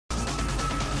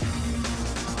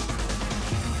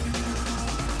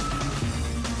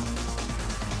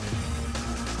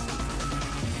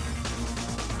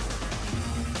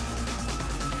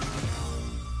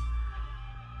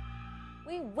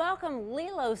welcome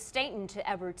Lilo Stainton to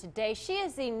Ebru today. She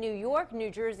is the New York, New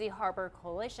Jersey Harbor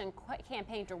Coalition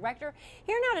Campaign Director,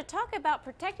 here now to talk about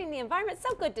protecting the environment.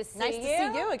 So good to see you. Nice to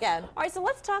see you again. All right, so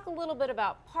let's talk a little bit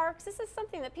about parks. This is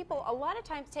something that people a lot of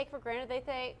times take for granted. They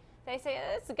say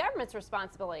it's the government's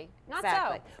responsibility. Not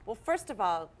exactly. so. Well, first of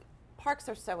all, parks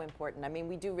are so important. I mean,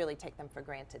 we do really take them for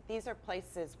granted. These are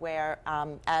places where,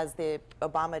 as the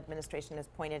Obama administration has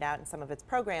pointed out in some of its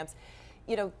programs,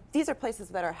 you know, these are places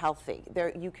that are healthy.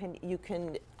 There, you can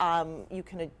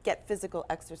get physical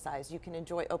exercise. You can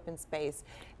enjoy open space.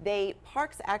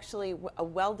 Parks actually, a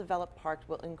well-developed park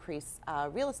will increase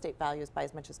real estate values by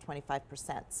as much as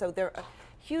 25%. So there are a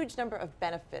huge number of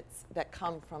benefits that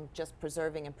come from just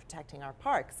preserving and protecting our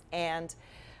parks. And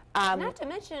not to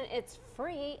mention, it's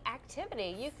free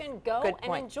activity. You can go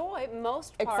and enjoy.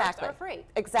 Most parks are free.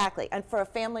 Exactly. And for a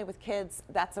family with kids,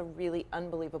 that's a really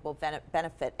unbelievable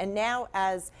benefit. And now,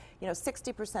 as you know,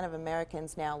 60% of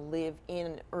Americans now live in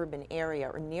an urban area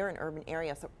or near an urban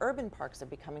area, so urban parks are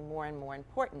becoming more and more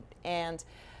important. And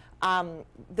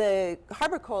the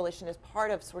Harbor Coalition is part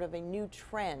of sort of a new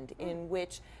trend in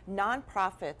which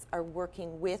nonprofits are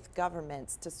working with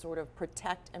governments to sort of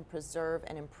protect and preserve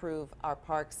and improve our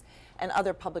parks and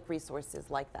other public resources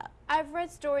like that. I've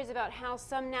read stories about how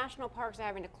some national parks are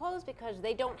having to close because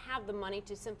they don't have the money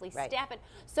to simply staff it.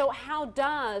 So how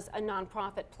does a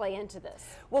nonprofit play into this?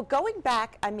 Well, going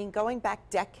back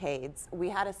decades, we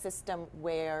had a system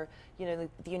where, you know,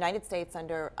 the United States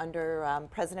under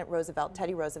President Roosevelt,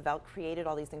 Teddy Roosevelt, created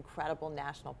all these incredible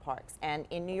national parks. And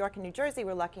in New York and New Jersey,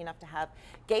 we're lucky enough to have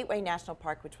Gateway National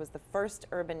Park, which was the first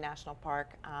urban national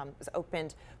park. It was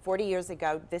opened 40 years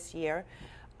ago this year.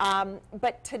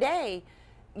 But today,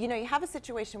 you know, you have a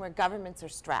situation where governments are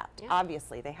strapped.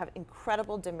 Obviously, they have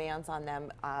incredible demands on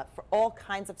them for all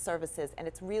kinds of services, and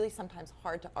it's really sometimes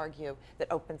hard to argue that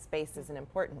open space is an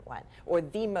important one, or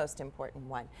the most important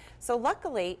one. So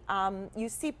luckily, you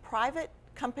see private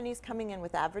companies coming in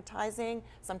with advertising.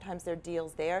 Sometimes there are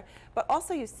deals there, but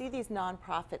also you see these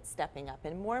nonprofits stepping up.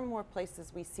 In more and more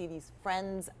places, we see these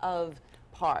friends of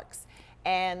parks.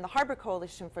 And the Harbor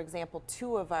Coalition, for example,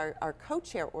 two of our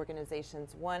co-chair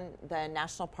organizations, one, the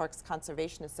National Parks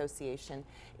Conservation Association,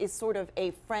 is sort of a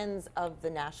friends of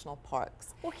the national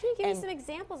parks. Well, can you give me some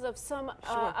examples of some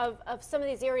of some of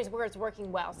these areas where it's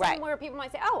working well? Some where people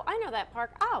might say, oh, I know that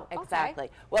park. Oh, okay.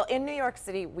 Exactly. Well, in New York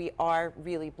City, we are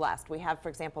really blessed. We have, for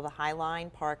example, the High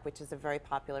Line Park, which is a very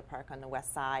popular park on the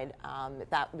west side.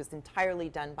 That was entirely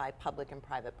done by public and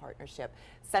private partnership.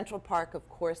 Central Park, of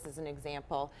course, is an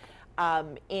example.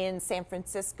 In San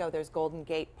Francisco, there's Golden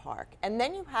Gate Park. And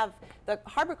then you have, the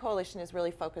Harbor Coalition is really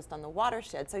focused on the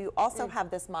watershed. So you also have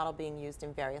this model being used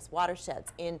in various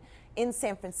watersheds. In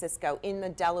San Francisco, in the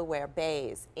Delaware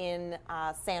Bays, in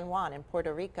San Juan, in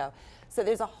Puerto Rico. So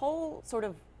there's a whole sort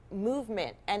of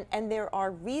movement, and there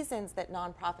are reasons that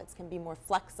nonprofits can be more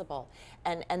flexible,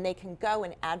 and they can go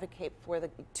and advocate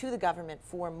to the government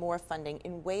for more funding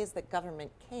in ways that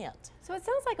government can't. So it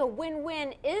sounds like a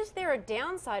win-win. Is there a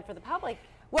downside for the public?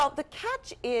 Well, the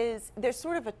catch is, there's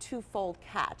sort of a twofold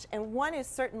catch, and one is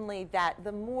certainly that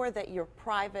the more that your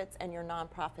privates and your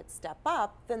nonprofits step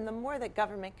up, then the more that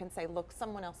government can say, look,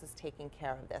 someone else is taking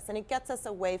care of this. And it gets us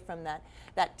away from that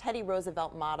Teddy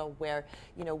Roosevelt model where,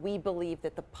 you know, we believe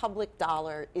that the public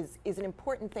dollar is an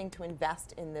important thing to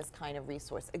invest in this kind of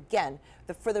resource. Again,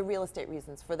 for the real estate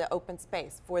reasons, for the open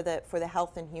space, for the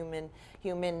health and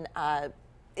human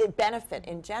benefit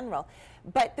in general.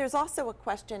 But there's also a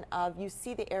question of, you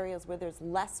see the areas where there's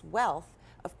less wealth,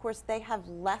 of course they have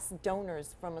less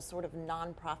donors from a sort of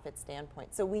nonprofit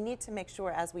standpoint. So we need to make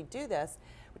sure as we do this,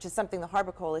 which is something the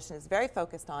Harbor Coalition is very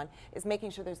focused on, is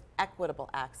making sure there's equitable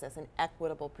access and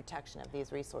equitable protection of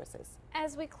these resources.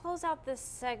 As we close out this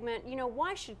segment, you know,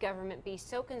 why should government be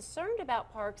so concerned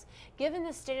about parks given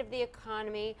the state of the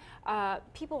economy?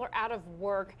 People are out of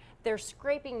work, they're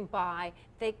scraping by,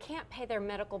 they can't pay their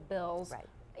medical bills. Right.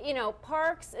 You know,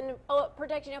 parks and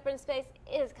protecting open space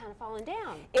is kind of falling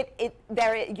down.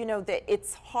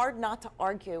 It's hard not to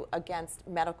argue against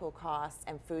medical costs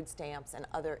and food stamps and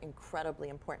other incredibly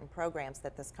important programs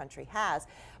that this country has.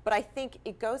 But I think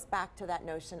it goes back to that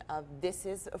notion of, this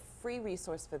is a free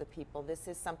resource for the people. This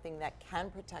is something that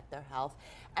can protect their health.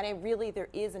 And there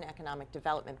is an economic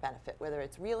development benefit, whether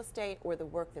it's real estate or the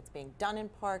work that's being done in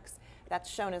parks. That's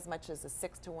shown as much as a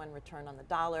 6-to-1 return on the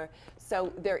dollar.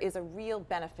 So there is a real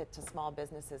benefit to small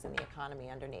businesses and the economy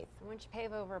underneath. Once you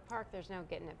pave over a park, there's no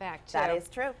getting it back, too. That is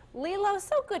true. Lilo,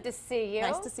 so good to see you.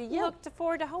 Nice to see you. Look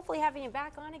forward to hopefully having you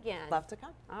back on again. Love to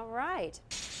come. All right.